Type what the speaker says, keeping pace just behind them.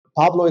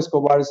Pablo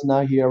Escobar is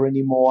not here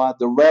anymore.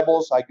 The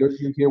rebels, I guess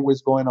you hear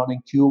what's going on in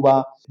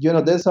Cuba.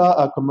 There's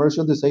a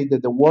commercial to say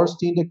that the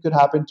worst thing that could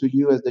happen to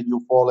you is that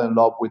you fall in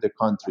love with the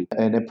country,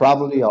 and then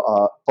probably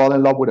fall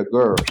in love with a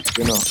girl.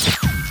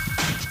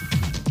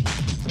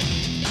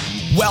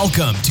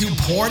 Welcome to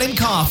Porn and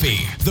Coffee,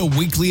 the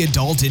weekly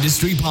adult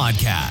industry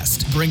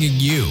podcast, bringing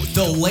you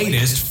the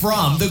latest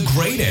from the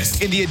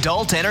greatest in the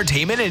adult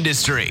entertainment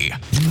industry.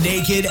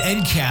 Naked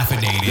and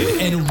caffeinated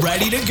and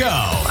ready to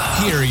go.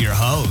 Here are your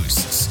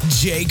hosts,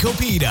 Jay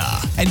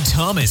Copita and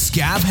Thomas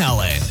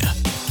Scab-Helen.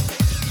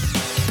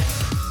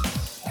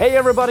 Hey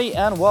everybody,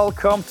 and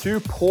welcome to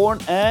Porn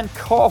and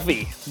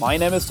Coffee. My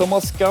name is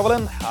Thomas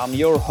Scab-Helen. I'm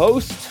your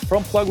host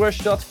from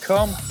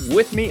plugrush.com.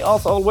 With me,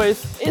 as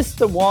always, is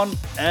the one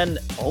and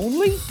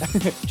only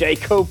Jay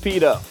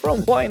Copita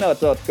from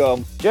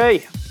whynot.com.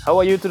 Jay, how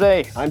are you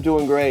today? I'm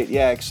doing great,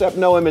 yeah, except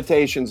no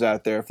imitations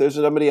out there. If there's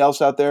somebody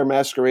else out there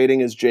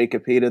masquerading as Jay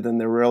Copita, then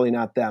they're really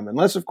not them.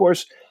 Unless, of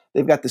course,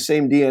 they've got the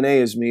same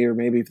DNA as me, or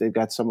maybe if they've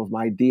got some of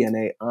my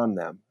DNA on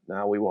them.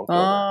 No, we won't go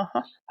there.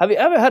 Have you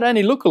ever had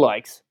any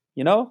lookalikes?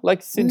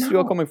 Since No.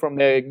 you're coming from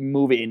the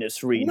movie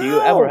industry, do you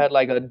No. ever had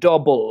like a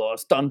double or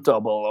stunt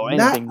double or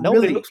anything? Not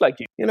Nobody really. looks like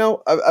you.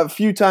 A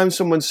few times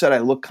someone said I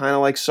look kind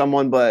of like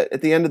someone, but at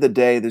the end of the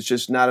day, there's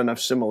just not enough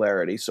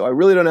similarity. So I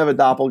really don't have a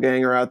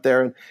doppelganger out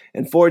there.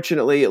 And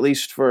fortunately, at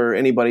least for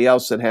anybody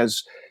else that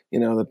has,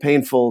 the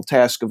painful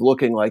task of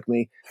looking like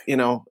me,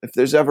 if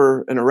there's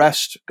ever an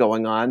arrest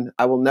going on,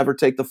 I will never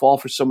take the fall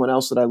for someone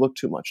else that I look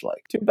too much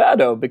like. Too bad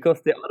though,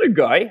 because the other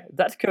guy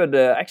that could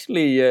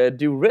actually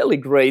do really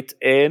great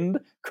in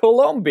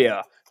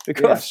Colombia.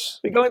 Because Yes.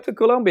 we're going to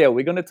Colombia,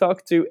 we're going to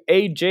talk to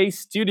AJ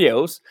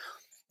Studios,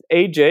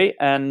 AJ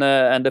and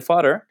the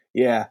father.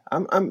 Yeah,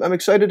 I'm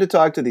excited to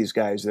talk to these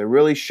guys. They're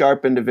really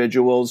sharp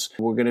individuals.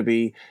 We're going to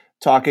be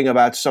talking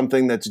about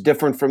something that's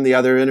different from the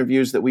other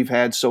interviews that we've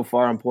had so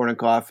far on Porn and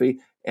Coffee.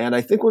 And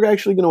I think we're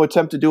actually going to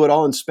attempt to do it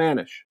all in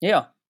Spanish.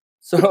 Yeah,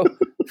 so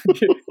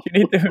you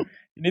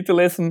need to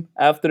listen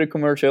after the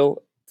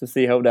commercial to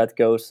see how that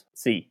goes.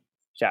 See,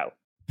 ciao.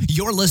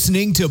 You're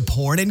listening to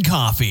Porn and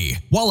Coffee.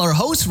 While our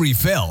hosts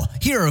refill,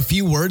 here are a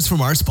few words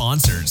from our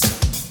sponsors.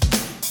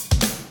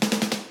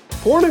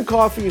 Porn and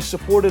Coffee is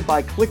supported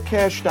by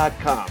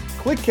ClickCash.com.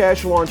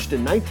 ClickCash launched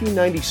in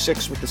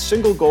 1996 with the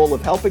single goal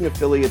of helping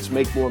affiliates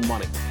make more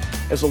money.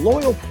 As a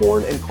loyal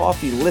Porn and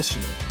Coffee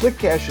listener,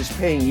 ClickCash is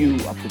paying you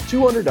up to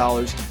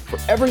 $200 for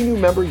every new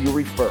member you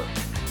refer.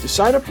 To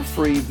sign up for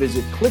free,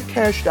 visit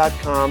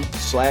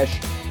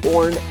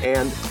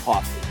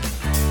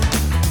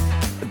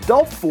clickcash.com/pornandcoffee.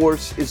 Adult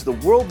Force is the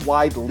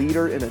worldwide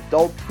leader in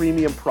adult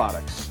premium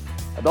products.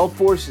 Adult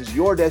Force is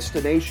your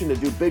destination to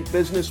do big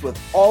business with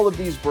all of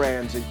these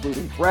brands,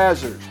 including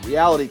Brazzers,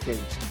 Reality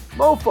Kings,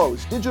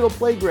 Mofos, Digital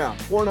Playground,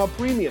 Pornhub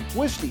Premium,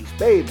 Twisties,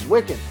 Babes,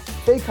 Wicked,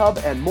 Fake Hub,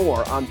 and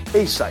more on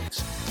pay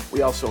sites.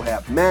 We also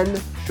have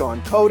Men,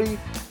 Sean Cody,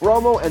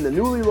 Bromo, and the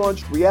newly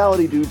launched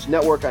Reality Dudes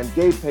Network on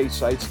gay pay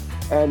sites,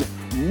 and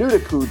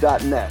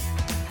Nutaku.net,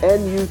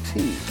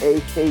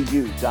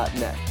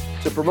 Nutaku.net,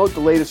 to promote the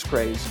latest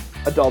craze,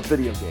 adult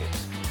video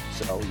games.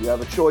 So you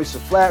have a choice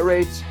of flat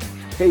rates,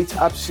 pay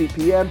top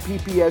CPM,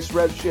 PPS,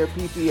 RevShare,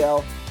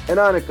 PPL, and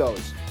on it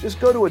goes. Just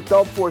go to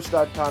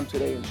adultforce.com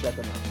today and check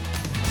them out.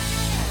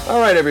 All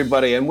right,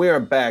 everybody, and we are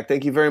back.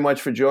 Thank you very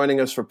much for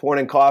joining us for Porn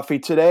and Coffee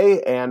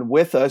today. And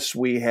with us,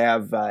 we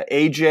have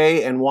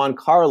AJ and Juan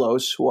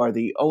Carlos, who are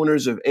the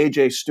owners of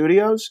AJ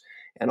Studios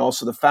and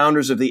also the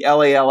founders of the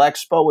LAL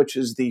Expo, which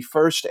is the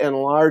first and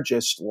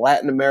largest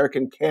Latin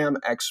American cam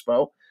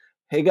expo.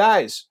 Hey,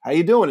 guys, how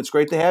you doing? It's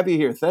great to have you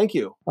here. Thank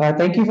you.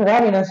 Thank you for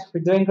having us.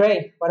 We're doing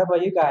great. What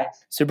about you guys?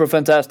 Super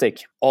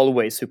fantastic.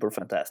 Always super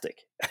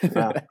fantastic.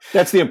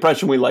 That's the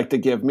impression we like to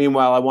give.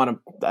 Meanwhile, I want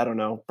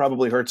to,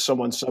 probably hurt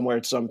someone somewhere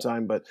at some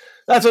time, but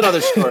that's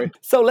another story.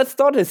 So let's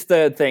start this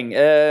thing.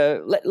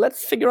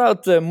 Let's figure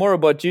out more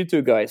about you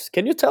two guys.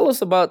 Can you tell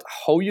us about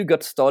how you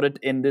got started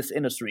in this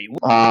industry?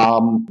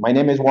 My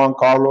name is Juan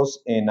Carlos,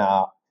 and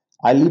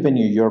I live in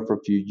New York for a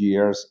few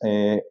years.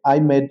 I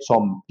met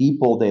some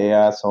people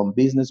there, some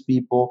business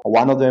people.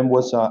 One of them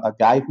was a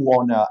guy who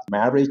owned a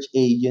marriage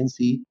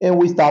agency, and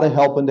we started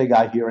helping the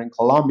guy here in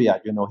Colombia.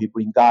 He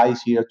bring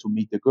guys here to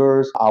meet the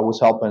girls. I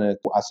was helping it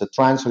as a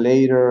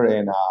translator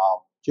and,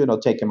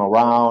 take him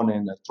around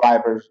and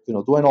drivers,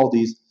 doing all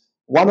these.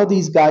 One of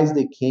these guys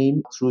that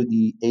came through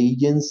the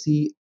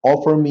agency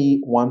offered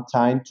me one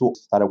time to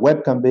start a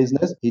webcam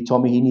business. He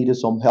told me he needed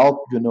some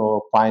help,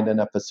 finding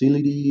a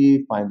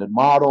facility, finding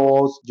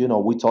models.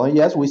 We told him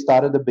yes. We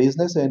started the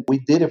business and we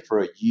did it for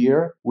a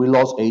year. We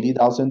lost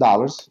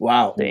 $80,000.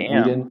 Wow.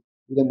 Damn.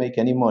 We didn't make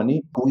any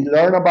money. We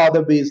learned about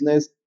the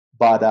business,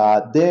 but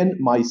then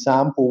my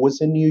son, who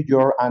was in New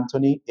York,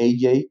 Anthony,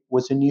 AJ,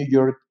 was in New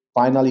York,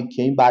 finally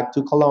came back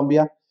to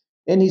Colombia,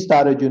 and he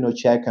started,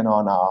 checking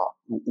on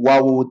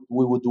what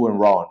we were doing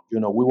wrong. We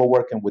were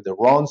working with the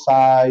wrong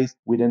size.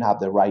 We didn't have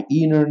the right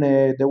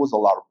internet. There was a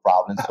lot of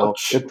problems.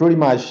 Ouch. So pretty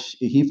much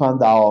he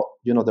found out,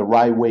 the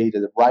right way,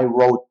 the right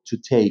road to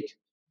take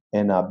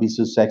and be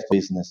successful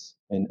business.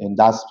 And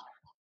that's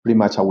pretty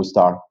much how we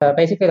start.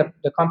 Basically,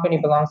 the company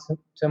belongs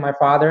to my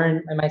father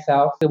and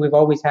myself. We've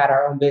always had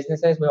our own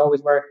businesses. We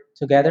always worked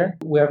together.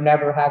 We've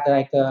never had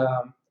like the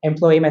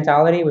employee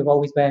mentality. We've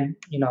always been,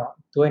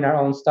 doing our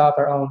own stuff,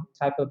 our own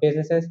type of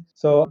businesses.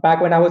 So back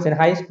when I was in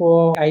high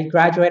school, I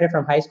graduated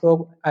from high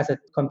school as a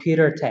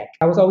computer tech.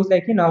 I was always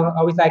like,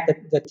 always like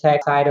the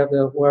tech side of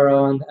the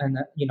world and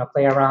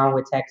play around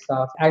with tech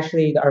stuff.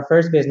 Actually, our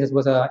first business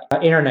was a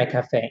internet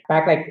cafe.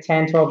 Back like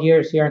 10, 12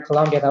 years here in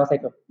Colombia, that was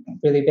like a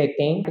really big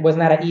thing. It was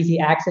not an easy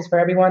access for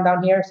everyone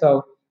down here.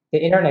 So the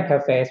internet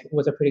cafes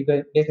was a pretty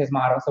good business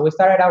model. So we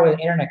started out with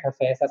internet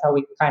cafes. That's how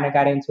we kind of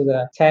got into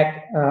the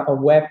tech or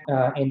web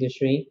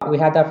industry. We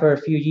had that for a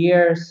few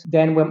years.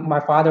 Then with my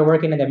father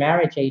working in the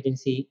marriage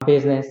agency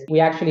business, we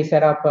actually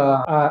set up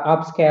a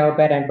upscale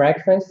bed and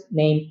breakfast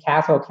named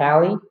Castle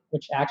Cali,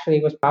 which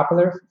actually was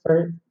popular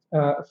for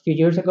a few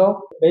years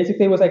ago.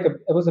 Basically,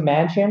 it was a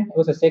mansion. It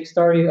was a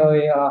 6-story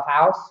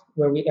house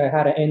where we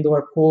had an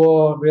indoor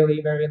pool,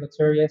 really very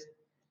luxurious.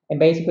 And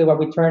basically, what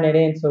we turned it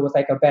into was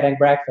like a bed and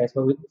breakfast,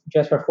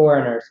 just for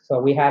foreigners. So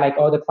we had like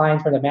all the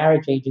clients from the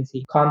marriage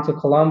agency come to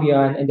Colombia,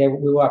 and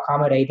we will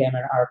accommodate them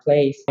at our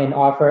place and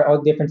offer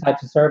all different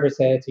types of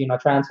services.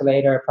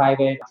 Translator,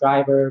 private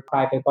driver,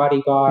 private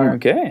bodyguard.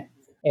 Okay.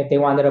 If they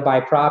wanted to buy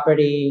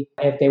property,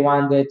 if they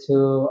wanted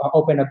to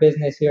open a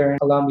business here in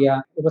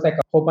Colombia, it was like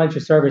a whole bunch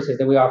of services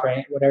that we offer,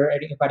 whatever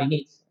anybody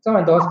needs. So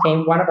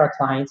when one of our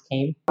clients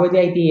came with the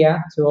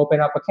idea to open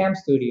up a camp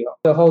studio.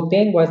 The whole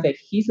thing was that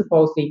he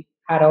supposedly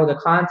had all the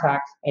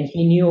contacts and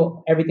he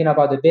knew everything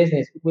about the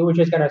business. We were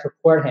just going to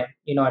support him,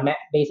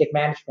 basic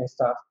management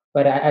stuff.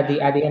 But at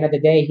the end of the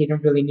day, he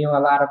didn't really knew a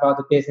lot about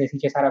the business. He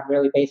just had a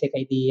really basic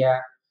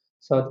idea.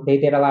 So they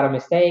did a lot of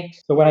mistakes.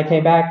 So when I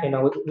came back,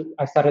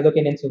 I started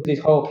looking into this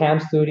whole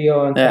cam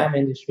studio and cam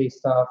industry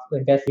stuff,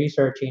 invest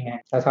researching, and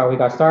that's how we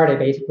got started.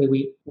 Basically,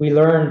 we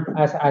learned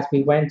as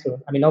we went through.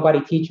 I mean, nobody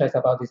teach us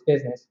about this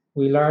business.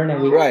 We learn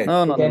and we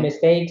did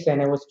mistakes,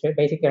 and it was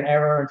basically an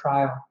error and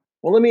trial.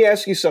 Well, let me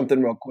ask you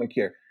something real quick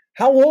here.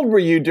 How old were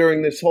you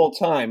during this whole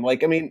time?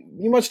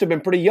 You must have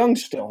been pretty young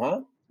still,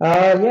 huh?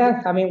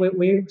 Yeah. I mean,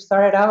 we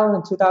started out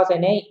in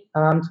 2008.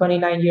 I'm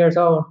 29 years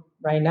old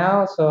right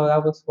now, so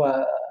that was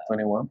what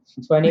 21.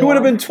 21. You would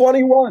have been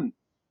 21.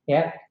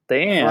 Yeah.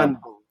 Damn.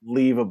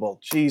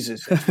 Unbelievable.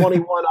 Jesus. At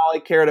 21, all I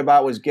cared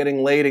about was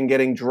getting laid and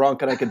getting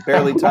drunk, and I could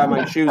barely tie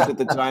my shoes at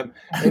the time.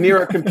 And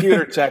you're a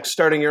computer tech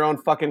starting your own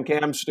fucking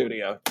cam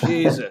studio.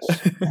 Jesus.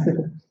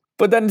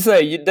 But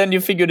then you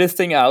figure this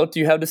thing out.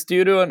 You have the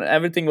studio and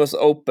everything was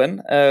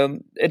open.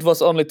 It was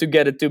only to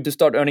get it to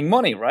start earning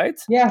money, right?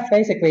 Yeah,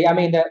 basically. I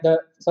mean,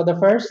 the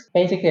first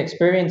basic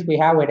experience we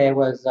had with it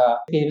was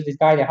this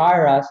guy that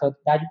hired us. So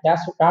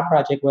that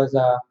project was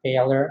a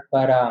failure,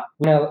 but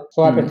we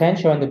saw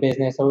potential in the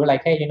business. So we were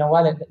like, hey, you know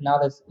what? Now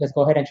let's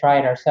go ahead and try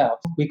it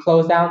ourselves. We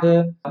closed down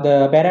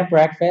the bed and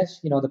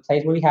breakfast, the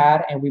place we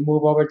had, and we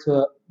moved over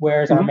to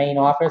where's our main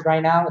office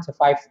right now. It's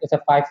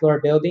a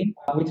 5-floor building.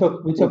 We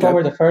took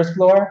over the first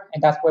floor,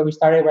 and that's where we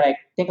started with I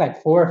think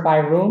like 4 or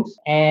 5 rooms.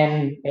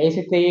 And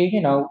basically,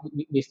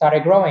 we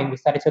started growing. We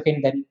started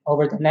taking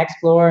over the next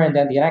floor and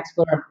then the next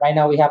floor. Right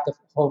now we have the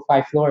whole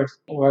 5 floors,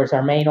 where's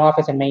our main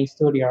office and main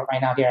studio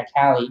right now here in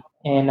Cali.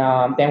 And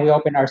then we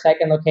opened our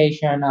second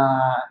location,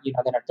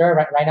 then our third.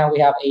 Right now we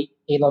have 8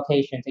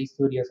 locations, 8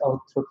 studios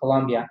all through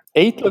Colombia.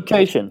 8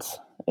 locations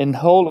in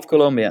whole of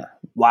Colombia.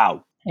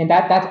 Wow. And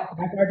that's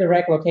our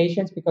direct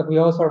locations, because we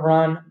also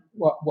run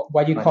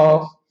what you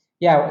call,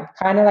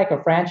 kind of like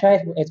a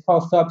franchise. It's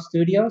called sub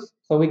studios.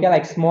 So we get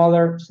like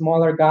smaller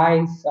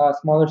guys,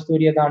 smaller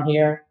studios down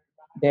here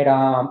that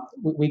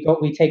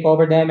we take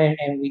over them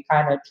and we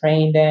kind of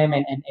train them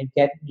and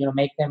get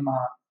make them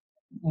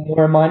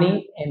more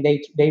money, and they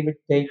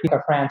pick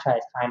a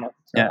franchise kind of.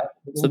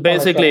 So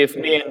basically, if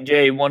me and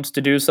Jay wants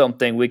to do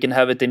something, we can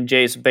have it in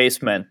Jay's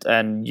basement,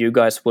 and you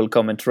guys will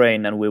come and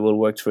train, and we will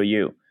work for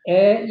you.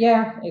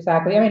 Yeah,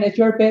 exactly. I mean, it's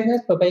your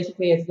business, but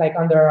basically it's like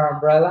under our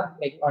umbrella.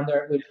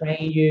 We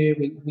train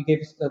you, we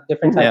give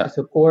different types of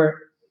support,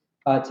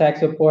 tech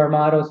support,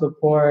 model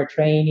support,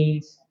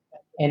 trainings,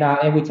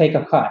 and we take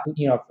a cut.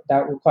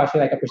 That will cost you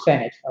like a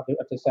percentage of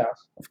the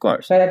sales. Of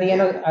course. But at the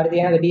end of the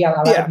day, a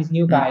lot of these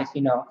new guys,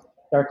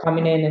 they're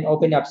coming in and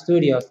opening up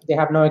studios. They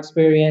have no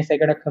experience. They're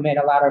going to commit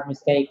a lot of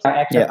mistakes.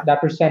 That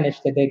percentage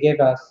that they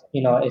give us,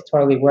 is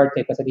totally worth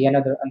it, because at the end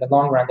in the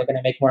long run, they're going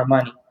to make more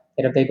money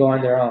than if they go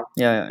on their own.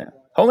 Yeah.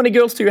 How many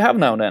girls do you have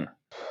now then?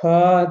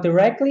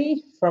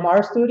 Directly from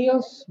our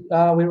studios,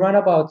 we run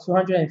about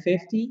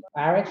 250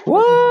 average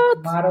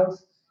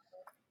models.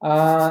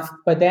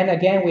 But then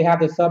again, we have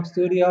the sub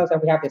studios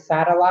and we have the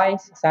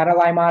satellites.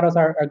 Satellite models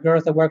are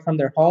girls that work from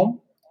their home.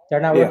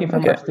 They're not working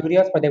from our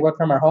studios, but they work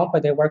from our home,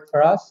 but they work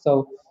for us.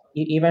 So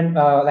even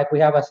like we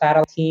have a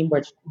satellite team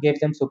which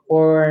gives them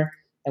support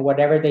and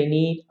whatever they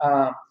need.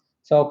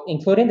 So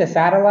including the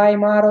satellite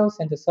models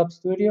and the sub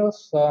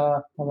studios,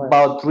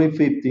 about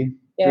 350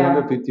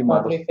 models.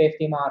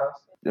 350 models.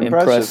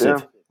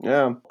 Impressive.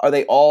 Yeah. Are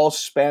they all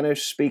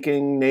Spanish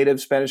speaking,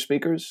 native Spanish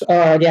speakers?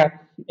 Yeah,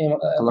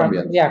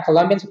 Colombians.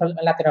 Colombians from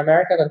Latin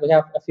America, because we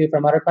have a few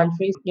from other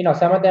countries.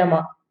 Some of them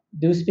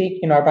do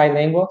speak, are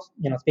bilingual.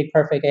 Speak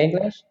perfect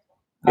English.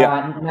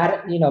 Yeah.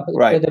 Not,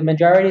 Right. the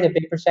majority, the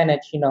big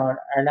percentage, are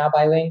not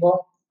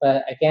bilingual.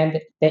 But again,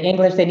 the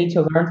English they need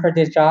to learn for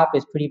this job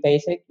is pretty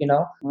basic.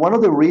 One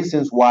of the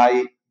reasons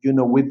why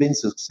we've been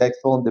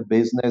successful in the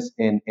business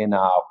and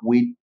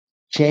we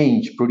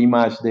change pretty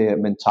much the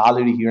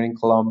mentality here in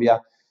Colombia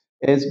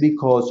is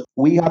because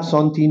we have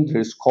something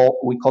that's called,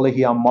 we call it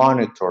here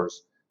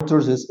monitors.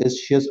 Monitors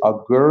is just a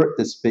girl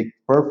that speaks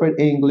perfect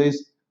English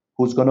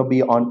who's going to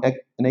be on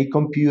a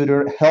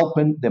computer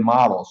helping the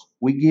models.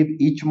 We give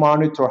each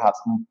monitor has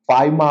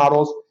 5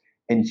 models,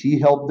 and she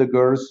help the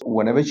girls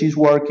whenever she's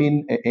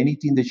working,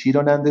 anything that she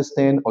don't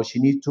understand or she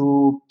need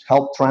to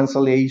help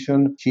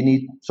translation, she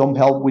need some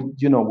help with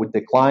with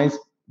the clients.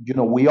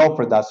 We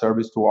offer that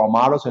service to our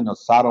models and our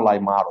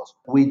satellite models.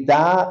 With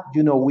that,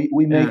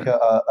 we make Yeah.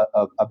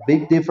 a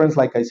big difference,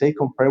 like I say,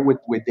 compared with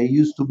where they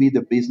used to be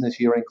the business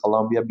here in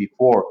Colombia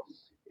before.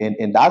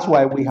 And that's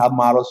why we have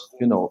models,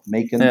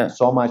 making Yeah.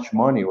 so much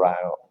money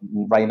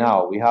right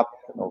now. We have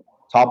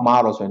top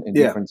models in Yeah.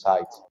 different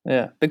sites.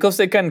 Yeah, because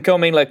they can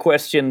come in like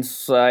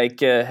questions like,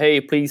 "Hey,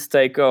 please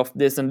take off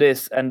this and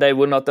this," and they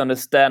will not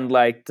understand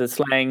like the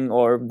slang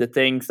or the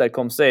things that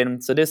comes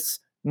in. So this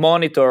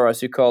monitor,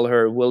 as you call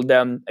her, will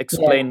then Yeah.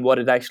 explain what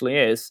it actually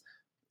is,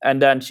 and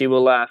then she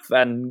will laugh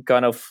and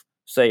kind of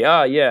say,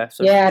 "Ah, yeah,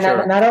 so Yeah,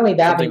 sure," not only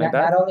that, something like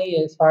that. not only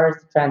as far as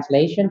the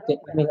translation,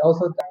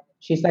 also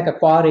she's like a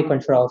quality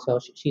control. So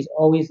she's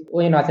always,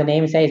 as the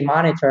name says,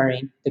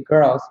 monitoring the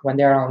girls when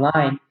they're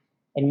online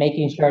and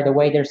making sure the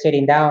way they're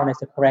sitting down is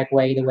the correct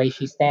way, the way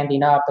she's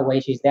standing up, the way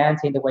she's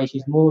dancing, the way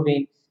she's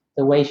moving,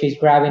 the way she's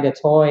grabbing the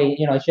toy.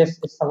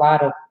 It's a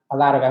lot of.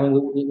 I mean,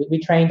 we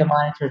train the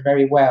monitors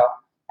very well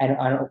and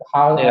on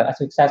how Yeah, a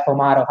successful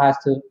model has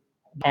to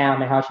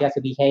and how she has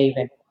to behave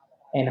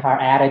and her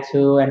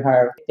attitude and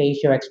her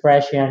facial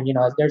expression.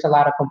 There's a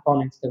lot of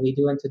components that we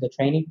do into the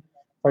training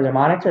for the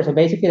monitor. So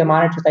basically, the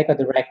monitor is like a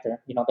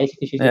director.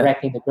 Basically, she's yeah.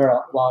 directing the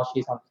girl while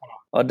she's on camera.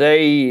 Are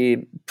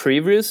they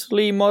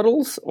previously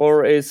models,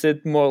 or is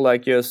it more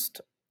like just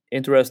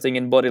interesting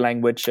in body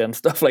language and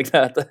stuff like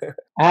that?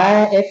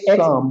 It's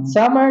Some.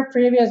 some are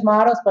previous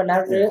models, but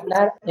not Yeah. really.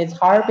 Not it's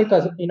hard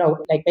because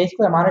like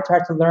basically a monitor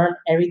has to learn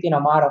everything a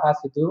model has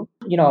to do.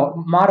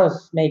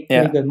 Models make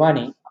pretty Yeah. good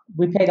money.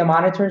 We pay the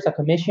monitors a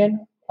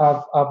commission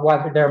of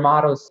what their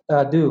models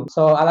do.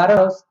 So a lot of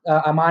those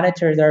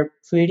monitors are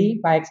pretty,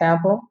 by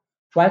example.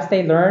 Once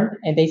they learn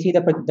and they see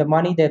the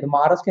money that the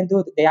models can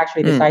do, they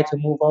actually Hmm. decide to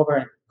move over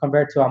and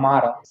convert to a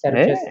model instead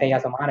of just stay Hey.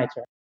 as a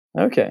monitor.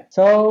 Okay.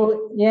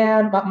 So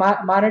yeah,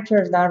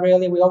 monitors not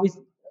really. We always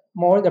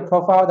more the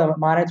profile. The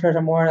monitors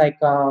are more like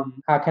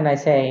how can I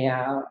say?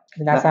 Not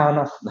Not,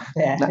 sound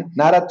bad.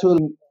 not a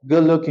too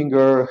good looking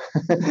girl.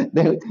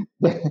 then,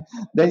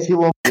 then she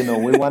won't.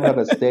 We want her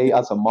to stay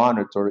as a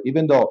monitor,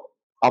 even though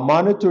a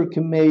monitor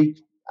can make,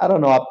 I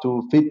don't know, up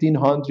to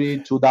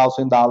 $1,500,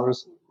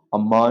 $2,000 a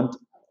month,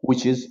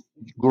 which is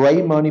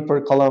great money for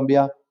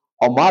Colombia.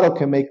 A model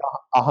can make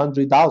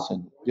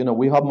 100,000.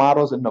 We have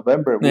models in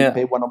November. We Yeah.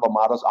 pay one of our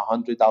models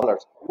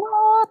 $100.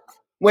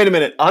 Wait a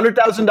minute.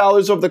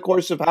 $100,000 over the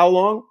course of how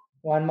long?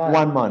 1 month.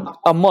 1 month.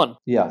 A month.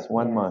 Yes,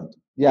 one Yeah. month.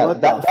 Yeah,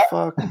 What that, the that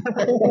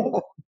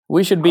fuck?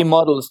 We should be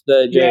models,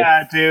 Jay.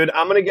 Yeah, dude.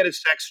 I'm gonna get a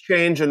sex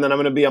change and then I'm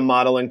gonna be a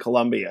model in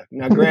Colombia.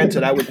 Now,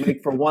 granted, I would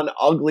make for one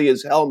ugly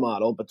as hell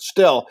model, but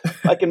still,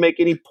 I can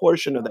make any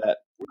portion of that.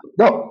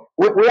 no,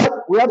 we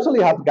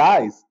absolutely have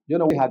guys.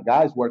 We have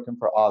guys working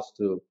for us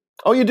too,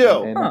 Oh, you and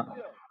do? Huh.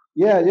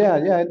 yeah,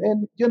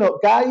 and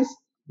guys,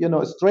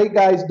 straight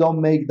guys don't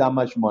make that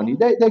much money.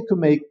 They could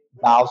make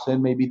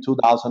 1,000, maybe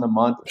 2,000 a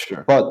month,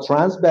 Sure. but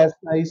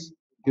transvestites,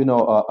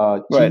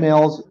 Right.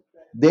 females,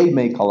 they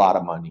make a lot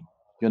of money.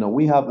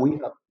 We have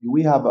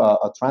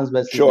a transvestite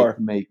that Sure.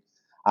 can make,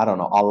 I don't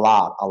know, a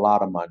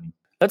lot of money.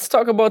 Let's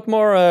talk about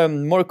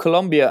more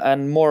Colombia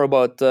and more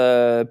about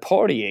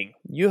partying.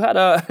 You had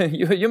a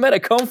you met a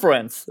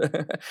conference.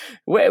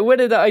 Where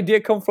did the idea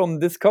come from?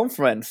 This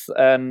conference,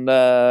 and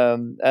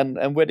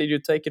where did you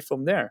take it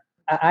from there?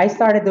 I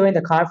started doing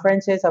the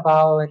conferences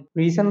about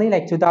recently,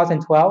 like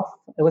 2012.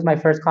 It was my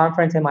first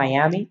conference in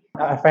Miami.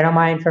 A friend of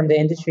mine from the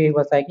industry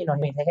was like, hey,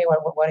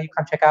 why don't you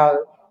come check out,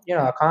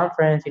 a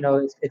conference?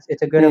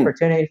 It's a good Hmm.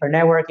 opportunity for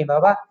networking, blah,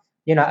 blah.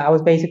 I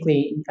was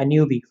basically a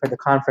newbie for the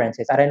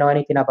conferences. I didn't know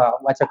anything about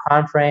what's a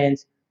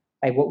conference,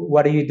 like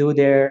what do you do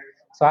there.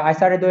 So I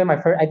started doing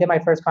I did my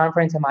first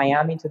conference in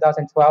Miami in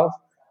 2012.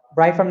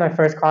 Right from my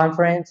first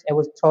conference, it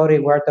was totally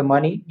worth the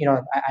money.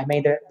 I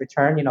made a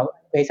return,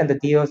 based on the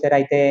deals that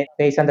I did,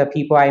 based on the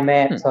people I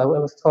met. Hmm. So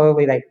it was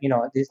totally like,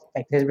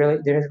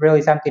 there's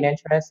really something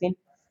interesting.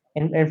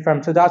 And from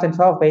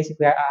 2012,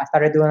 basically, I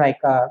started doing like,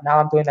 now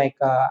I'm doing like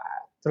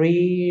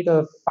 3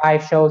 to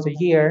 5 shows a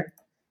year.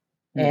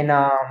 Hmm. And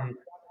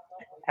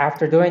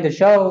after doing the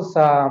shows,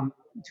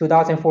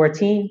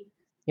 2014,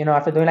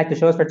 after doing like the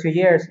shows for 2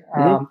 years,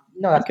 Hmm.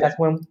 that's Okay.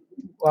 when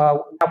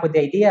up with the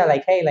idea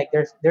like, hey, like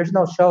there's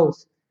no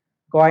shows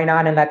going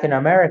on in Latin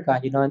America,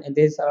 and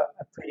this is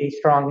a pretty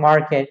strong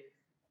market,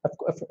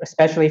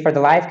 especially for the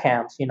live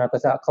cams,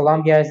 because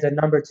Colombia is the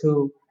number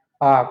two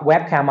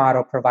webcam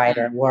model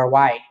provider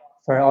worldwide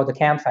for all the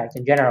campsites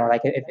in general.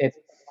 Like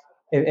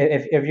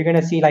if you're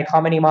gonna see like how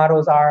many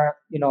models are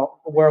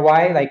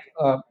worldwide, like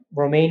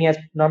Romania's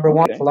number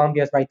one, Okay.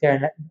 Colombia's right there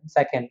in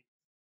second.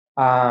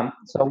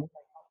 So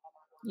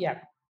yeah.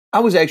 I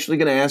was actually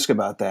going to ask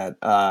about that.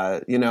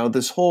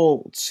 This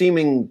whole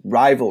seeming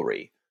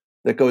rivalry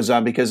that goes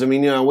on because, I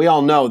mean, we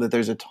all know that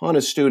there's a ton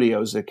of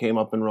studios that came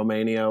up in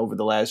Romania over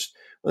the last,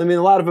 I mean,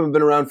 a lot of them have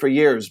been around for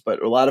years,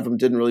 but a lot of them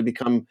didn't really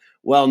become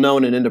well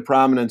known and into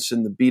prominence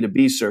in the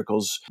B2B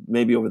circles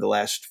maybe over the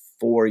last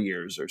 4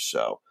 years or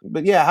so.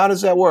 But yeah, how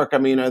does that work? I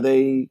mean, do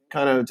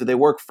they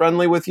work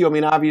friendly with you? I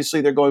mean,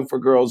 obviously they're going for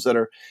girls that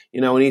are,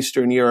 in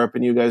Eastern Europe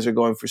and you guys are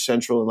going for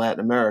Central and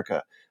Latin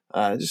America.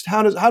 Just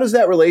how does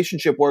that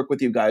relationship work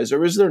with you guys,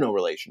 or is there no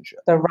relationship?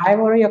 The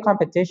rivalry or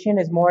competition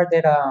is more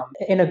that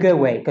in a good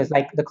way, because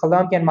like the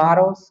Colombian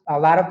models, a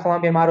lot of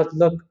Colombian models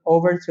look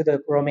over to the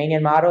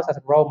Romanian models as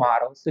role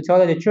models. To tell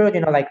you the truth,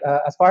 like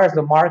as far as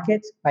the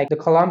markets, like the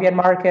Colombian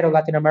market or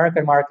Latin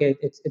American market,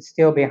 it's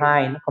still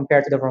behind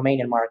compared to the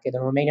Romanian market. The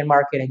Romanian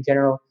market in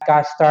general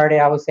got started,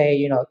 I would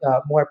say,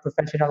 more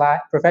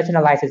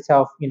professionalized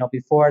itself,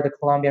 before the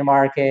Colombian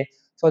market.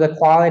 So the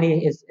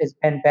quality is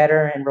been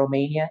better in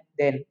Romania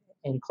than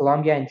in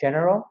Colombia in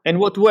general. In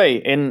what way?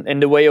 In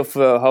the way of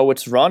how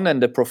it's run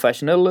and the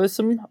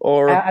professionalism,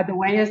 or The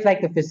way is like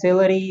the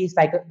facilities,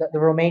 like the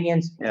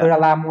Romanians yeah. put a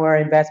lot more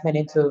investment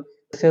into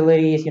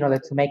facilities,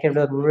 like, to make it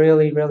look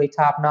really, really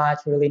top notch,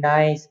 really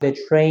nice. The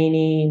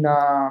training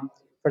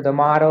for the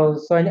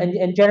models. So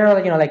in general,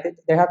 like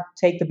they have to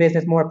take the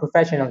business more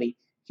professionally.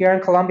 Here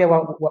in Colombia,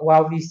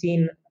 what we've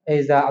seen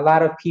is a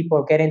lot of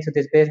people get into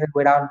this business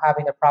without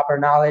having the proper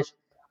knowledge,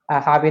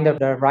 having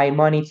the right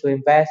money to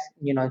invest,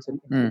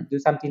 to do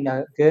something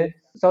good.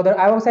 So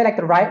I would say like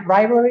the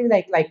rivalry,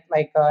 like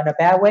in a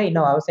bad way.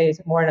 No, I would say it's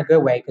more in a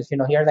good way because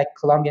here like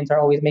Colombians are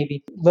always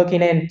maybe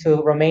looking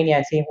into Romania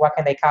and seeing what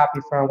can they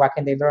copy from, what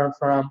can they learn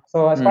from.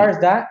 So as far as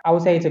that, I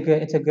would say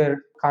it's a good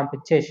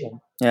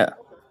competition. Yeah.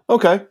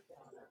 Okay,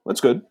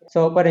 that's good.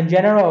 So, but in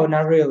general,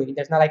 not really.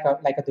 There's not like a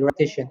direct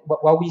competition.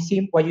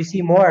 What you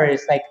see more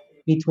is like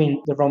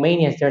between the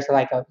Romanians. There's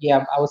like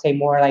I would say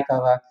more like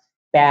of a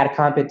bad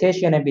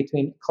competition, and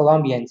between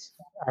Colombians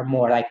are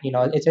more like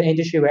it's an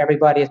industry where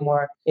everybody is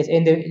more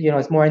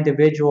it's more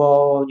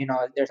individual.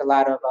 There's a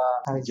lot of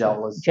how do you say,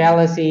 Jealousy.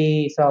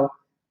 jealousy. So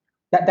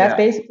that's Yeah.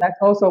 basically that's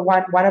also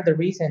one of the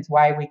reasons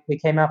why we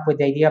came up with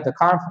the idea of the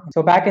conference.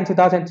 So back in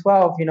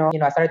 2012,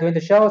 I started doing the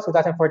shows.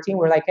 2014,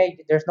 we're like, hey,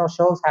 there's no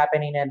shows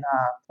happening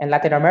in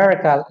Latin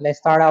America. Let's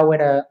start out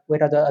with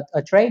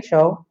a trade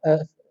show.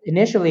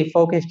 Initially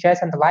focused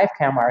just on the live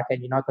cam market,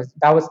 because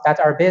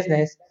that's our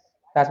business.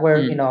 That's where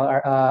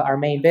our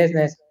main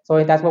business.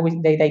 So that's what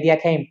the idea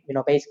came.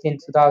 Basically in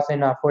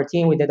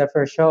 2014, we did the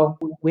first show.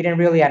 We didn't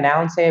really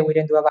announce it. We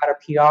didn't do a lot of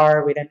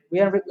PR. It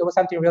was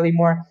something really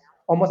more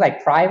almost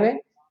like private,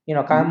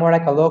 kind of more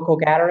like a local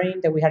gathering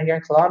that we had here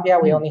in Colombia.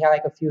 We only had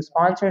like a few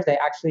sponsors. They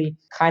actually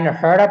kind of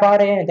heard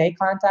about it and they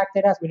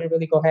contacted us. We didn't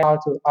really go ahead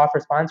to offer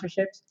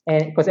sponsorships,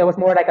 and because it was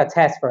more like a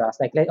test for us,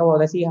 like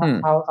let's see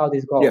how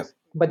this goes. Yeah.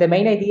 But the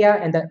main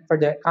idea for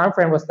the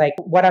conference was like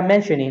what I'm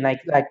mentioning,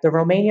 like the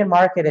Romanian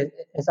market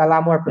is a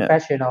lot more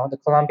professional. The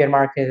Colombian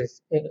market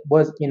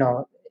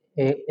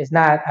is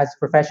not as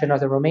professional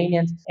as the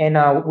Romanians. And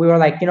we were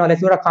like,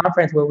 let's do a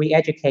conference where we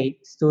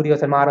educate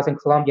studios and models in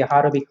Colombia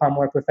how to become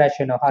more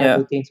professional, how to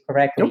do things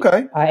correctly.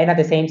 Okay. And at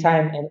the same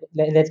time, and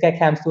let's get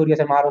cam studios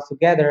and models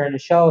together in a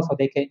show so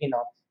they can,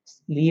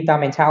 leave that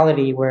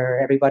mentality where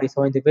everybody's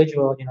so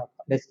individual.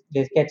 Let's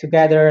get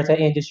together as an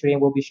industry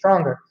and we'll be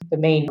stronger. The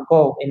main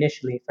goal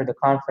initially for the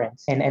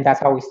conference, and that's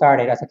how we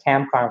started as a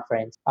cam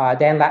conference.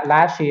 Then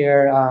last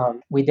year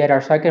we did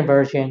our second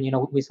version.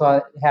 We saw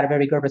it had a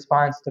very good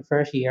response the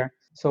first year,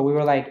 so we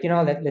were like,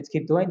 let's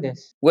keep doing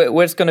this.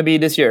 Where's gonna be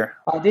this year?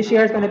 This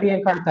year is going to be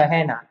in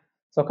Cartagena.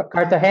 So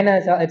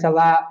Cartagena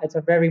it's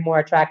a very more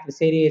attractive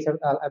city. It's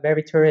a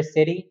very tourist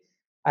city.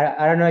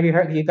 I don't know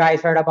if you guys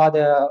heard about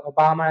the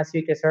Obama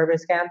Secret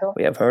Service scandal.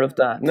 We have heard of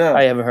that. No.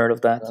 I haven't heard of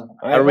that.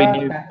 I Well,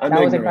 read you.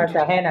 That was in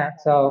Cartagena.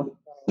 So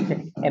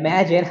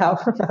imagine how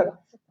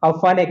how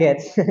fun it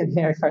gets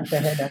there in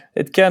Cartagena.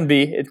 It can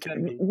be. It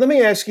can be. Let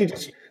me ask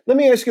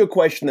you a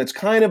question that's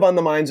kind of on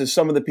the minds of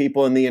some of the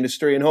people in the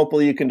industry, and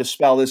hopefully you can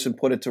dispel this and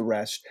put it to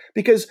rest.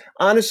 Because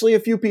honestly, a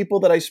few people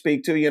that I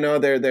speak to,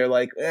 they're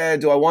like,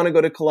 do I want to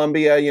go to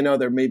Colombia?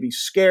 They're maybe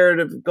scared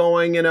of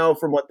going,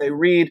 from what they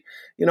read.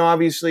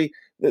 Obviously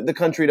the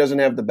country doesn't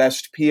have the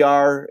best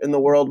PR in the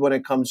world when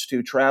it comes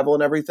to travel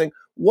and everything.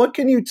 What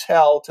can you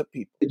tell to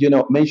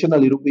people? Mention a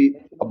little bit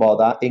about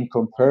that and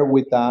compare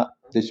with that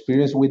the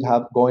experience we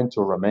have going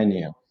to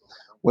Romania.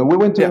 When we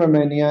went to Yeah.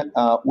 Romania,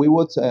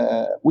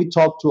 we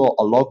talked to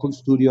a local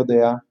studio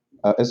there.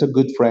 It's a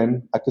good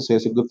friend. I could say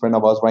it's a good friend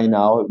of us right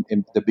now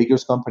in the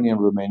biggest company in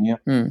Romania.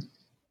 And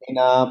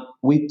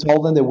we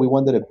told them that we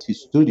wanted to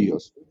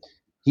studios.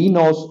 he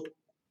knows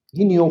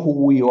he knew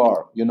who we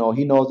are. He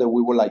knows that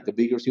we were like the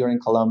biggest here in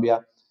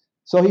Colombia.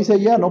 So he said,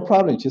 "Yeah, no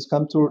problem. Just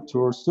come to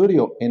our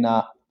studio." And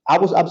I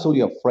was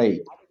absolutely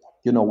afraid,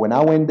 when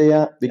I went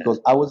there because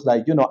I was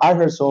like, I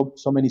heard so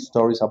many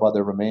stories about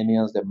the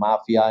Romanians, the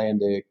mafia, and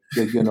they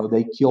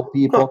kill Huh.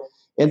 people.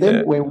 And then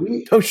Yeah. Oh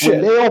when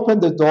shit. they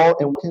opened the door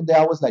and walked in there,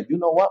 I was like, you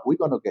know what? We're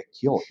gonna get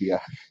killed here.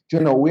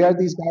 We are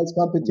these guys'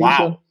 competition.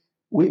 Wow.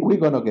 We're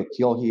gonna get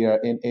killed here.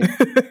 And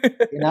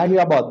I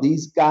hear about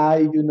this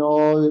guy.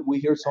 We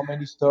hear so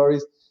many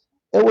stories.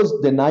 It was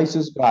the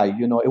nicest guy.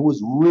 It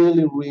was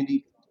really,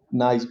 really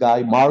nice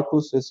guy.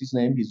 Marcus is his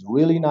name. He's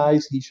really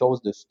nice. He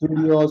shows the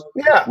studios.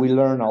 Yeah. We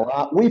learn a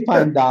lot. We Yeah.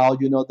 find out,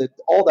 that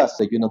all that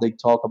stuff, they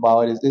talk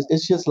about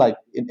it's just like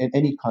in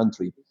any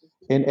country.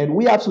 And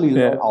we absolutely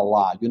learn Yeah. a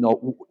lot.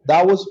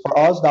 That was for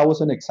us, that was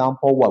an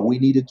example what we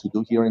needed to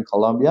do here in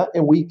Colombia.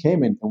 And we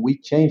came in and we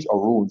changed our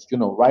rules.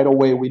 Right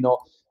away we know,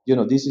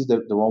 this is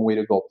the wrong way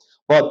to go.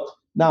 But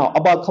now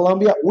about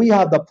Colombia, we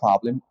have the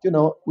problem.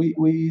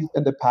 We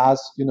in the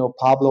past,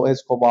 Pablo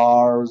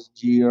Escobar's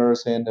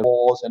years and the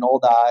wars and all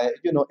that.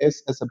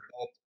 It's a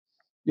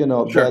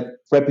Sure. bad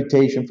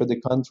reputation for the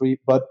country.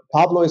 But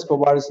Pablo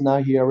Escobar is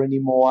not here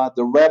anymore.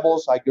 The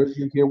rebels, I guess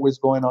you hear what's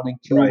going on in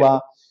Right.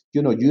 Cuba.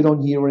 You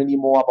don't hear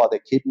anymore about the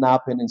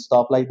kidnapping and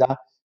stuff like that.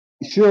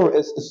 Sure,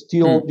 it's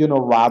still,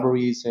 Mm.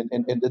 robberies and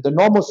the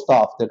normal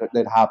stuff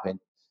that happen.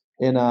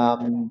 And Yeah.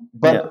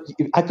 but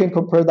if I can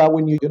compare that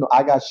when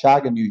I got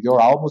shot in New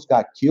York. I almost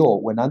got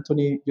killed when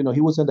Anthony,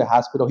 he was in the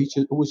hospital. He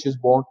was just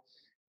born.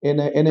 And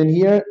in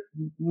here,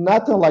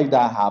 nothing like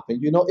that happened.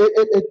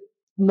 It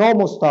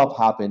normal stuff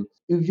happened.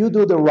 If you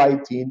do the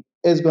right thing,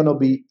 it's gonna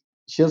be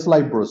just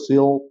like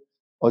Brazil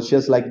or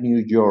just like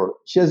New York.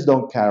 Just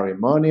don't carry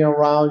money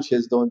around.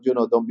 Just don't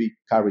be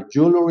carry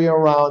jewelry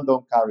around.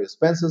 Don't carry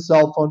expensive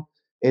cell phone,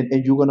 and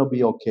you're gonna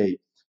be okay.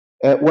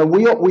 When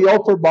we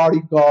offer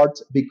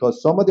bodyguards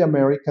because some of the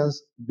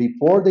Americans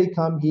before they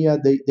come here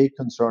they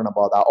concerned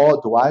about that. Oh,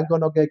 do I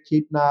gonna get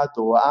kidnapped?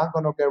 Do I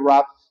gonna get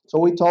robbed? So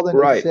we told them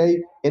it's Right.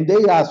 safe, and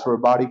they ask for a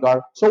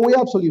bodyguard. So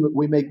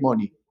we make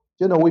money.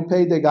 We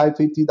pay the guy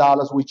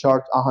 $50. We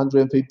charge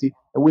 150,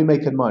 and we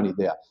making money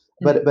there.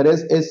 Mm. But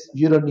it's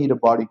you don't need a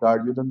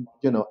bodyguard. You don't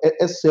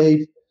it's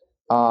safe.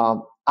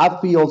 I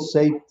feel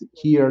safe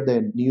here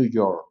than New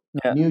York.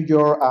 Yeah. New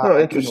York, Oh,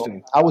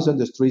 interesting. I was in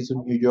the streets of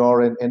New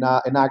York and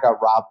I got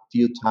robbed a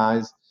few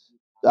times.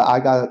 I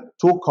got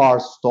two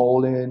cars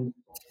stolen.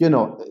 And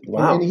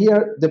Wow.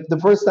 here the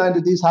first time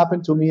that this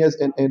happened to me is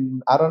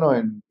in I don't know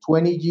in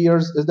 20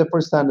 years is the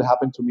first time that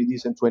happened to me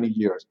this in 20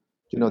 years.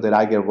 That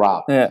I get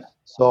robbed. Yeah.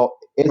 So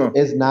Huh.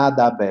 it's not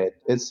that bad.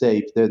 It's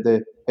safe. There's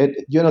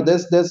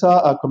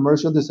a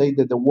commercial that say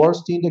that the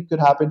worst thing that could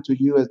happen to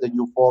you is that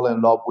you fall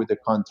in love with the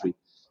country,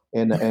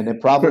 and it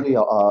probably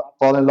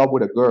fall in love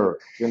with a girl.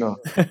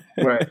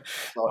 Right.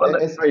 So Well,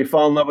 it's or you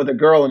fall in love with a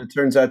girl and it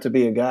turns out to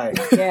be a guy.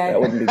 Yeah.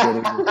 That wouldn't be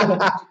good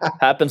either.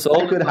 Happens all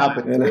that the could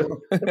happen You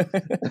too.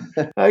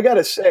 know. I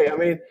gotta say, I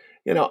mean,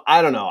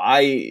 I don't know.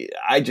 I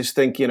just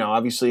think,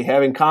 obviously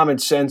having common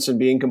sense and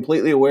being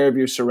completely aware of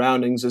your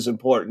surroundings is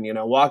important.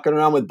 Walking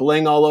around with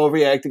bling all over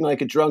you, acting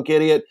like a drunk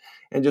idiot,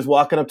 and just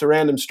walking up to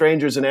random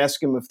strangers and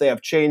asking them if they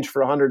have change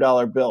for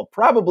 $100 bill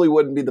probably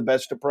wouldn't be the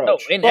best No,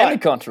 approach. in any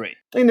But country.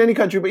 in any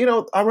country, but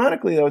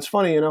ironically though, it's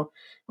funny.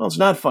 Well, it's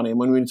not funny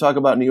when we talk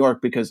about New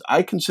York because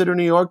I consider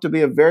New York to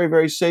be a very,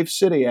 very safe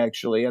city,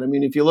 actually. And I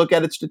mean, if you look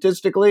at it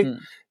statistically,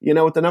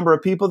 Mm. with the number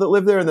of people that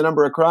live there and the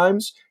number of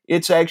crimes,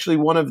 it's actually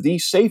one of the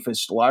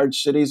safest large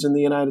cities in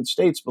the United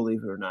States, believe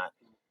it or not.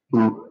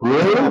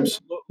 Really?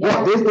 Absolutely.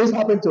 Well, Yeah. this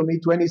happened to me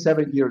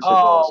 27 years ago.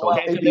 Oh, So well,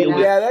 Okay, so maybe then it you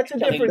was. yeah, that's a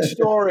can different you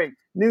story.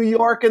 New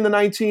York in the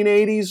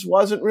 1980s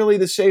wasn't really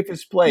the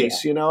safest yeah.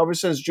 place. Ever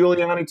since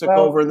Giuliani took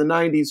over Well, in the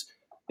 90s,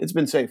 it's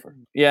been safer.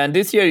 Yeah, and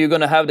this year you're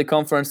gonna have the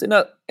conference in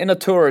a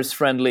tourist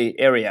friendly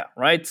area,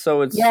 right?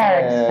 So it's yeah, Yeah,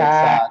 exactly.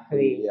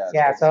 exactly. Yes,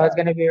 Yeah, so it's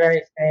exactly. gonna be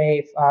very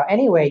safe.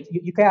 Anyway,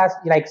 you can ask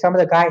like some of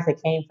the guys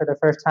that came for the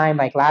first time,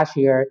 like last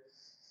year.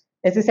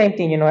 It's the same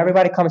thing,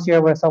 everybody comes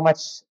here with so much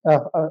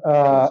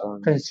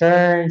Concern.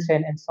 concerns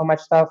and so much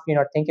stuff,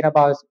 thinking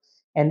about.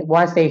 And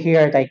once they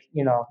hear, like,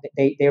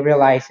 they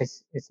realize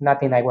it's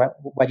nothing like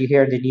what you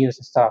hear in the news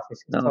and stuff.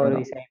 It's no, no, totally no.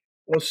 the same.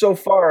 Well, so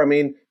far, I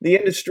mean, the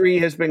industry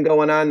has been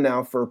going on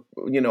now for,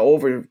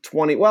 over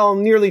 20, well,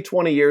 nearly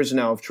 20 years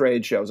now of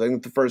trade shows. I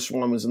think the first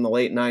one was in the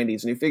late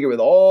 90s. And you figure with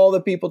all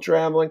the people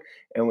traveling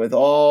and with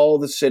all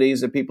the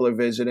cities that people are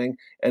visiting,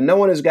 and no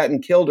one has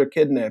gotten killed or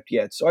kidnapped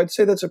yet. So I'd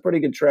say that's a pretty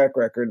good track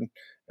record.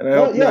 And I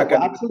Well, hope yeah, knock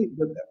well, on. actually,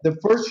 the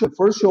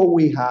first show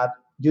we had,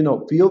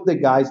 few of the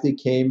guys they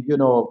came,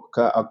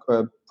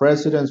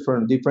 presidents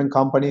from different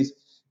companies,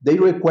 they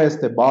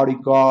requested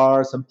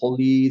bodyguards and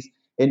police,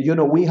 and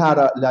we had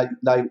like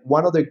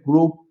one of the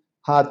group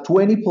had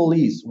 20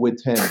 police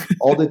with him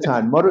all the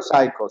time,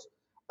 motorcycles,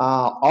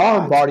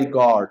 armed What?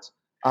 bodyguards,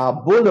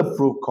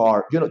 bulletproof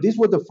car. This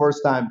was the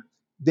first time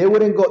they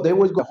wouldn't go. They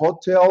would go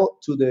hotel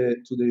to the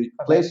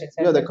place, Convention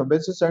the center.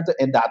 convention center,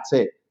 and that's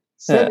it.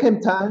 Yeah.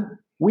 Second time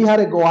we had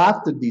to go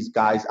after these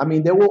guys. I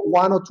mean, they were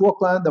 1 or 2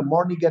 o'clock in the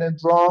morning getting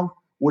drunk.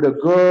 with a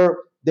girl.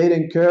 They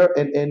didn't care.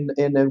 And in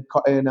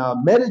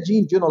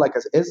Medellin, like I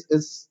said,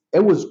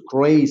 it was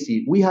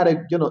crazy. We had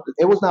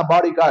it was not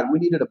bodyguard. We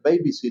needed a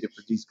babysitter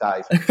for these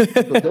guys because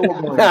they were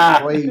going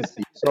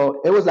crazy. So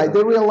it was like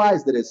they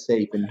realized that it's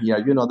safe in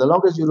here. The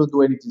longest you don't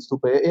do anything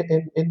stupid,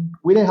 and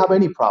we didn't have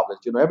any problems.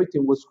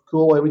 Everything was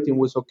cool. Everything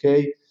was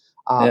okay.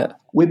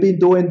 We've been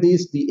doing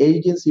the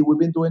agency. We've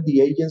been doing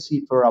the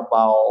agency for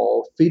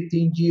about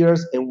 15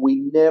 years, and we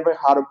never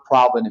had a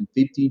problem in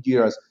 15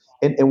 years.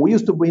 And we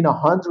used to bring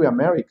 100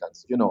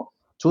 Americans, 2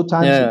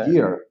 times a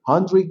year,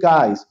 100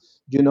 guys,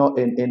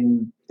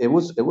 and it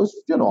was a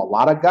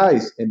lot of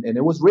guys, and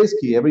it was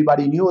risky.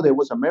 Everybody knew there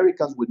was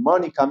Americans with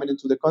money coming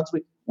into the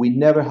country. We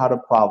never had a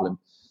problem.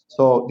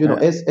 So,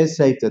 it's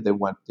safe that they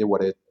what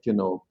it,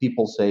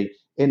 people say.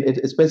 And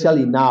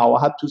especially now,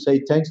 I have to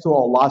say thanks to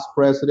our last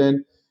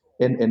president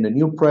and the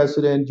new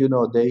president,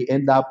 they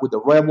end up with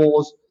the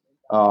rebels.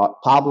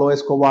 Pablo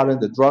Escobar and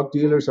the drug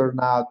dealers are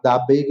not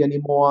that big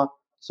anymore.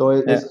 So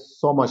it's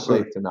so much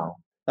safer now.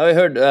 I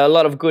heard a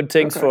lot of good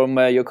things from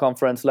your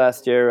conference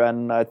last year,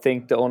 and I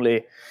think the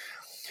only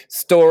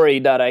story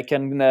that I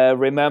can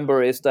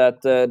remember is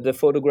that the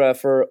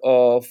photographer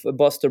of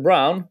Buster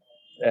Brown,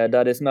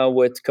 that is now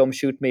with Come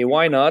Shoot Me,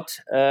 Why Not,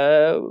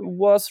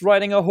 was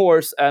riding a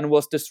horse and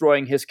was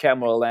destroying his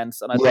camera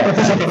lens. And I think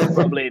that was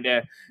probably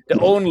the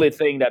only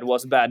thing that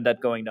was bad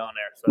that going on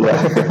there. So.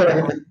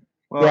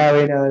 Well,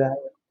 we know that.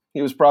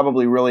 He was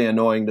probably really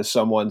annoying to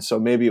someone, so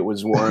maybe it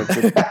was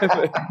warranted.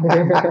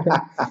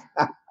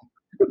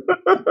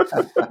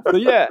 So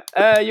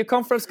your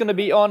conference going to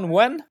be on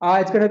when?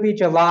 It's going to be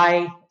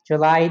July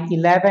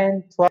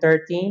 11, 12,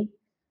 13.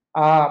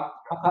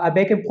 A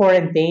big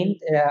important thing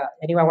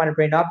anyone want to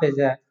bring up is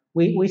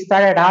we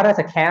started out as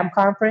a CAM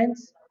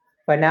conference,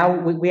 but now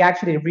we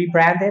actually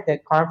rebranded the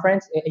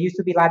conference. It used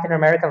to be Latin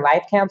American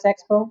Life Camps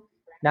Expo.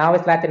 Now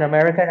it's Latin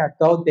American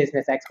Adult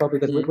Business Expo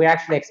because we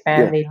actually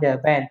expanded the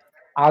event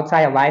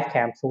outside of life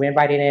camp. So we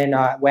invited in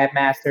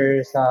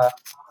webmasters,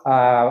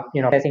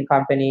 testing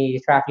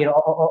companies, traffic,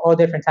 all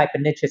different type of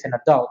niches in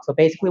adults. So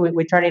basically,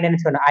 we turn it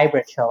into an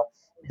hybrid show.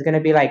 It's going to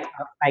be like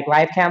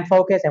live cam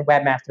focus and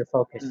webmaster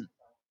focus.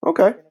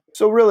 Okay.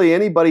 So really,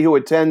 anybody who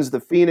attends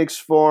the Phoenix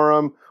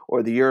Forum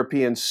or the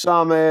European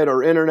Summit or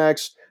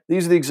Internext,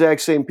 these are the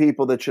exact same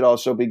people that should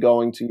also be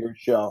going to your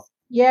show.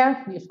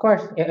 Yeah, of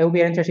course. It will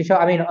be an interesting show.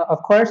 I mean,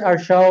 of course, our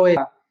show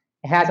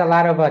has a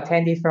lot of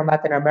attendees from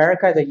Latin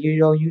America that you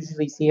don't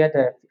usually see at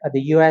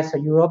the US or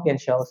European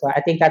show. So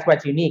I think that's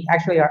what's unique.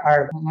 Actually,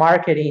 our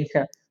marketing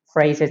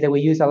phrases that we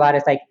use a lot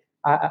is like,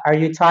 are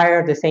you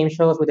tired of the same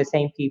shows with the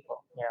same people?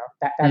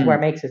 That's what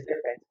makes us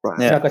different.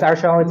 Right. Because our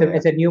show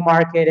it's a new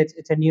market,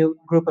 it's a new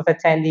group of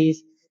attendees,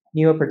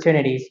 new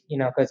opportunities.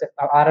 Because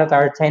a lot of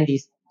our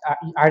attendees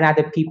are not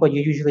the people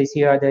you usually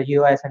see at the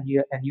US and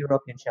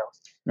European shows.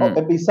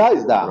 And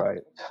besides that,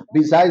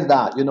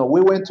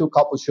 we went to a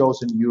couple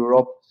shows in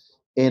Europe,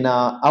 and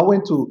I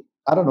went to,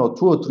 I don't know,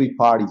 2 or 3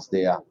 parties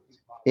there,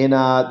 and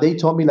they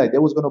told me like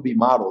there was gonna be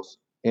models,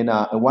 and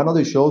one of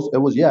the shows it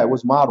was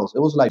models. It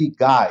was like 50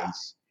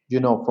 guys,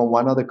 from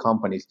one of the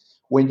companies.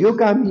 When you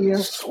come here,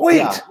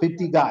 Sweet.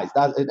 50 guys.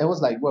 It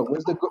was like, well,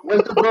 where's the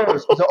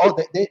girls? So,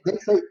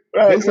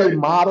 they say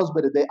models,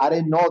 but I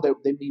didn't know they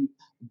mean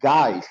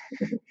guys.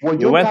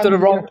 When you went to the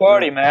wrong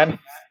party, man.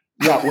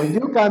 Yeah, when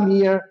you come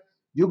here,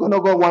 you're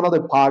gonna go one of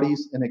the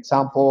parties. An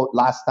example,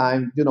 last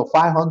time,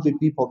 500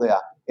 people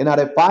there, and out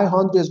of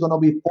 500 is gonna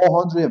be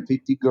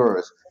 450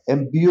 girls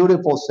and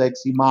beautiful,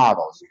 sexy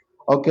models.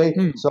 Okay,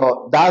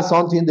 so that's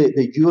something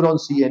that you don't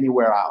see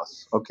anywhere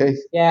else. Okay.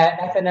 Yeah,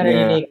 that's another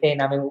unique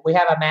thing. I mean, we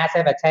have a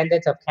massive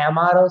attendance of cam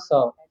models,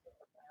 so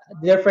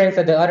difference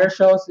of the other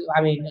shows.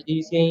 I mean,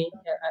 you see,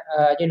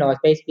 it's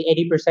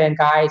basically 80%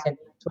 guys and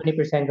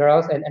 20%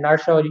 girls, and our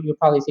show you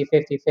probably see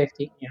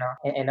 50-50,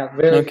 and a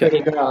really pretty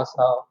girls.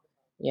 So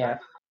yeah.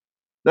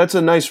 That's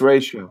a nice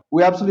ratio.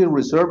 We absolutely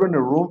reserving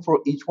a room for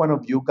each one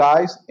of you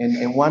guys, and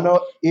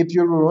if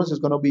your rooms is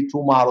going to be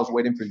 2 models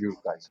waiting for you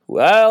guys.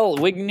 Well,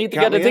 we need to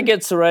get the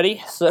tickets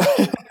ready. So.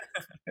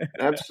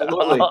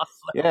 Absolutely.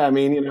 Yeah, I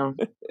mean,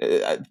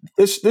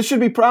 this should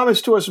be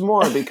promised to us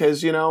more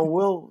because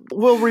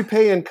we'll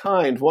repay in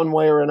kind one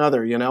way or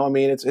another. I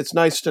mean, it's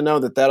nice to know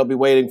that that'll be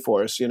waiting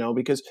for us.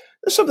 Because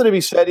there's something to be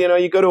said.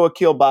 You go to a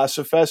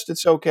Kielbasa Fest,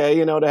 it's okay.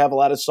 To have a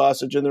lot of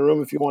sausage in the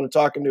room if you want to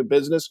talk and do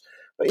business,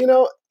 but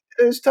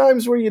there's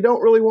times where you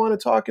don't really want to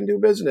talk and do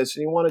business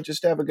and you want to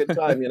just have a good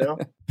time,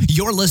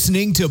 You're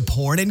listening to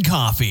Porn and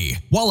Coffee.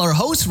 While our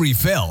hosts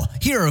refill,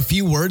 here are a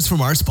few words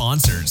from our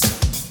sponsors.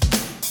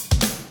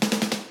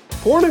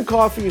 Porn and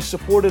Coffee is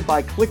supported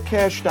by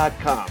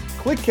ClickCash.com.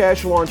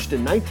 ClickCash launched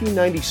in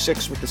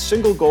 1996 with the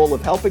single goal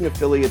of helping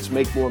affiliates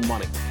make more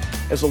money.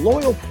 As a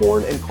loyal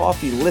Porn and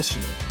Coffee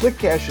listener,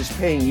 ClickCash is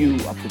paying you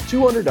up to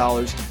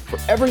 $200 for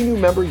every new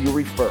member you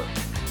refer.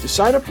 To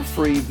sign up for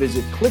free,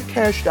 visit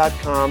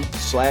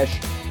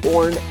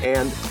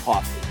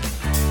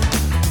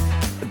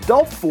clickcash.com/pornandcoffee.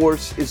 Adult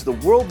Force is the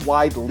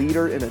worldwide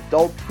leader in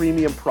adult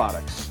premium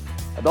products.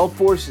 Adult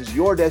Force is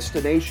your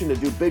destination to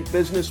do big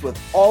business with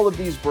all of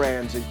these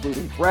brands,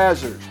 including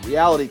Brazzers,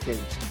 Reality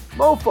Kings,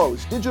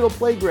 Mofos, Digital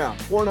Playground,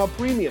 Pornhub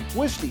Premium,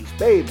 Twisties,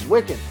 Babes,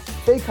 Wiccan,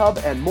 Fake Hub,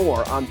 and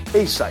more on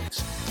pay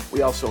sites.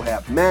 We also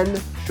have Men,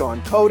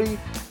 Sean Cody,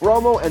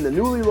 Bromo, and the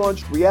newly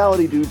launched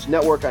Reality Dudes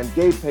Network on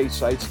gay pay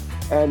sites,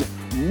 and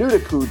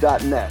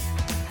Nutaku.net,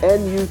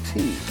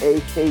 Nutaku.net,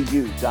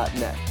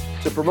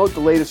 to promote the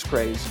latest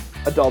craze,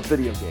 adult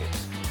video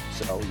games.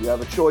 So you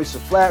have a choice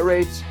of flat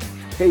rates,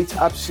 pay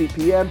top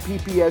CPM,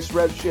 PPS,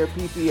 RevShare,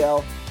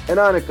 PPL, and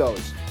on it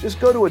goes. Just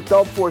go to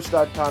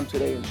adultforce.com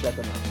today and check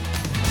them out.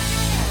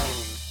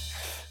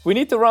 We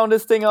need to round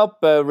this thing up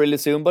really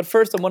soon, but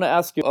first I want to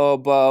ask you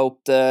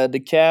about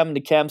the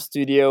cam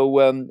studio.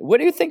 Where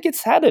do you think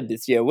it's headed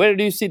this year? Where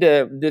do you see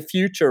the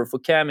future for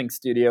camming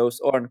studios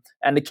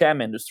and the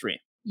cam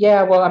industry?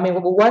 Yeah, well, I mean,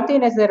 one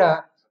thing is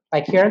that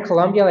like here in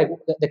Colombia, like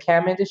the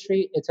cam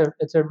industry, it's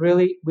a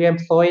really, we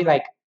employ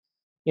like,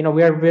 we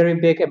are a very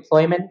big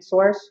employment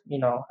source,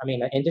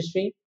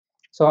 industry.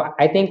 So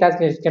I think that's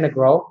just going to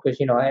grow because,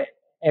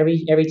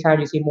 every time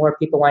you see more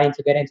people wanting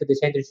to get into this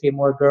industry,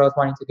 more girls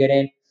wanting to get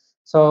in.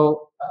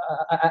 So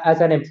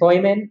as an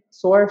employment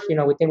source, we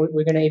think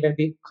we're going to even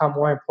become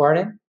more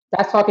important.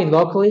 That's talking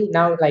locally.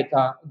 Now, like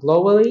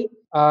globally,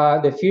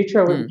 the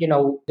future,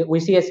 we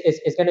see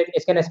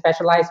it's gonna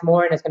specialize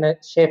more and it's gonna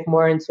shift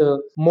more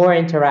into more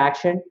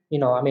interaction.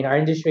 Our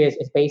industry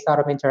is based out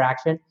of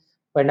interaction.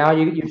 But now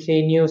you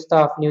see new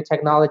stuff, new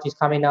technologies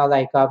coming out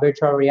like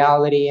virtual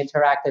reality,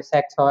 interactive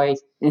sex toys,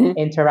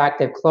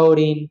 interactive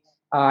clothing,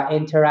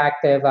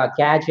 interactive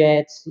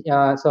gadgets.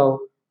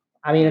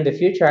 In the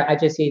future, I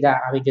just see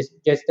that.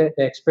 Just the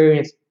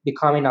experience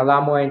becoming a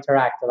lot more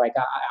interactive. Like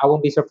I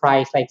won't be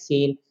surprised, like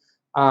seeing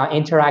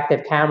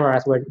interactive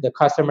cameras where the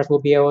customers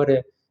will be able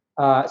to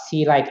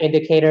see like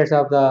indicators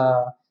of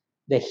the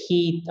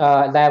heat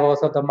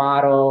levels of the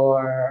model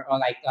or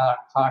like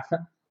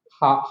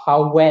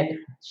how wet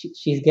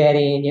she's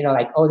getting.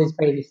 Like all this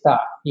crazy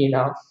stuff.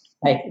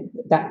 Like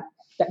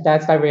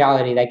that's the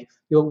reality. Like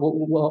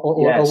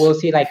we'll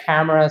see like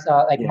cameras,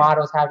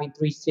 models having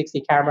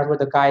 360 cameras where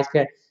the guys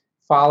can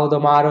follow the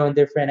model in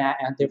different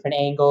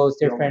angles,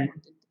 different.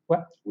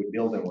 We're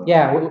building one.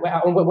 Yeah,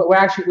 we're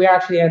actually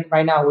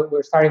right now.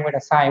 We're starting with a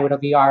site with a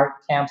VR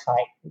campsite,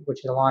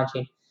 which is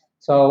launching.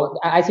 So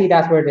I see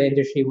that's where the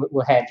industry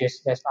will head.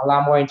 Just there's a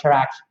lot more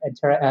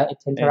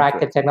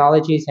interactive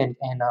technologies and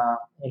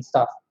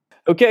stuff.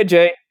 Okay,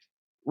 Jay,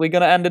 we're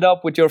gonna end it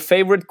up with your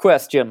favorite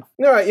question.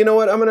 All right, you know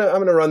what? I'm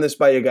gonna run this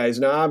by you guys.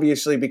 Now,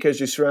 obviously, because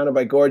you're surrounded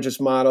by gorgeous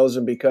models,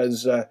 and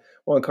because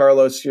Juan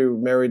Carlos, you're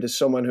married to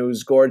someone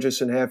who's gorgeous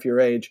and half your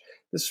age.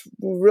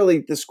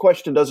 This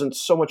question doesn't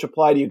so much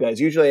apply to you guys.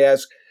 Usually, I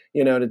ask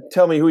to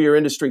tell me who your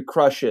industry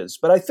crush is.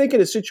 But I think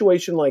in a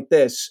situation like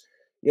this,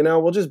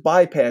 we'll just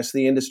bypass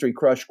the industry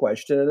crush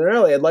question. And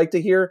really, I'd like to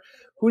hear,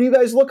 who do you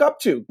guys look up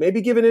to?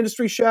 Maybe give an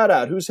industry shout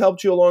out. Who's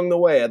helped you along the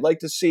way? I'd like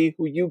to see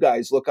who you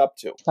guys look up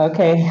to.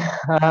 Okay.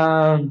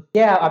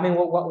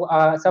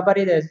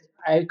 Somebody that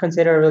I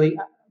consider a really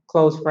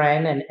close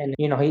friend, and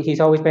he's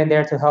always been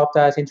there to help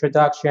us,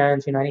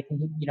 introductions,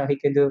 anything he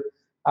can do,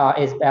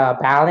 is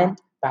Balint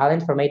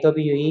from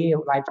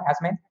AWE, Live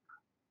Jasmine.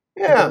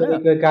 Yeah. He's a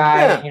really good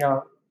guy.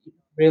 Yeah.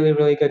 Really,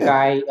 really good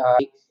guy.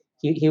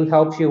 He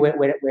helps you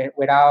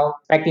without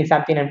expecting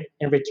something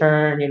in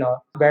return.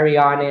 Very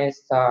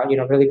honest.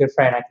 Really good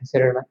friend. I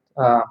consider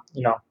him.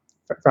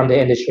 From the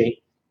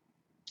industry.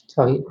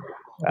 So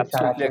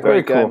Absolutely a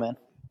great guy, man.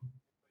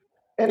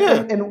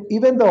 And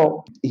even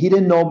though he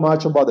didn't know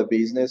much about the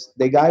business,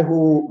 the guy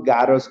who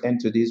got us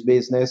into this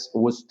business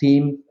was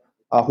Tim,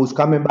 who's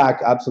coming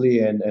back absolutely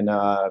in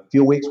a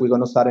few weeks. We're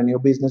going to start a new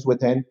business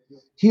with him.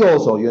 He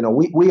also,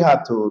 we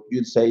have to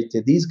say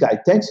to this guy,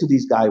 thanks to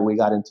this guy, we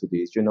got into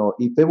this.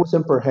 If it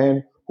wasn't for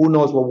him, who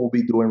knows what we'll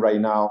be doing right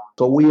now.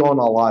 So we own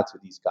a lot to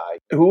this guy.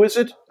 Who is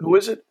it?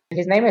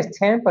 His name is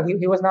Tim, but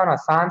he was known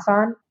as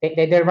Sansan.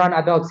 They run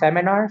adult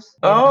seminars.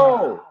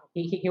 Oh.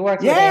 He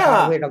works with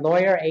a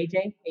lawyer,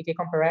 AJ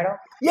Comparetto.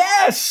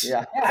 Yes,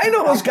 yeah. I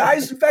know those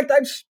guys. In fact,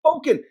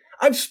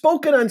 I've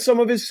spoken on some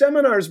of his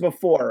seminars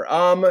before.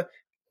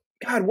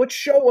 God, what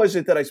show was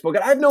it that I spoke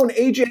at? I've known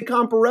AJ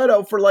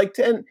Comparetto for like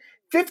 10,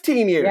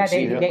 15 years. Yeah,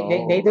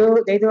 they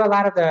do a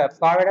lot of the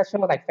Florida show,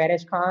 like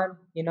Fetish Con.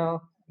 Yeah,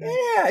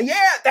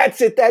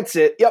 that's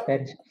it.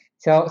 Yep.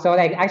 So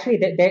like actually,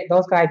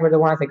 those guys were the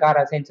ones that got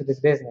us into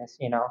this business.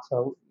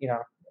 So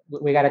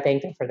we got to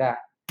thank them for that.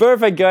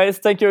 Perfect, guys.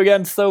 Thank you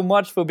again so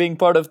much for being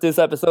part of this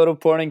episode of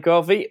Porn and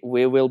Coffee.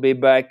 We will be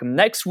back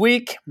next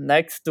week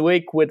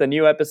with a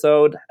new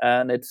episode,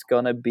 and it's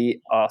gonna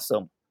be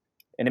awesome.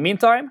 In the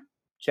meantime,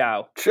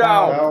 ciao.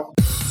 Ciao.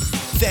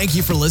 Thank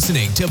you for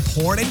listening to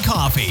Porn and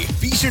Coffee.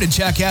 Be sure to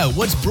check out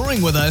what's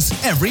brewing with us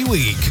every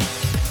week.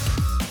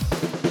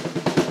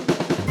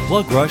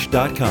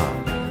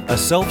 PlugRush.com, a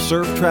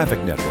self-serve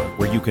traffic network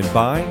where you can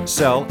buy,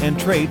 sell, and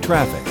trade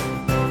traffic.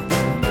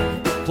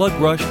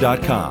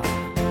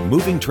 PlugRush.com,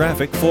 moving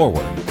traffic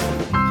forward.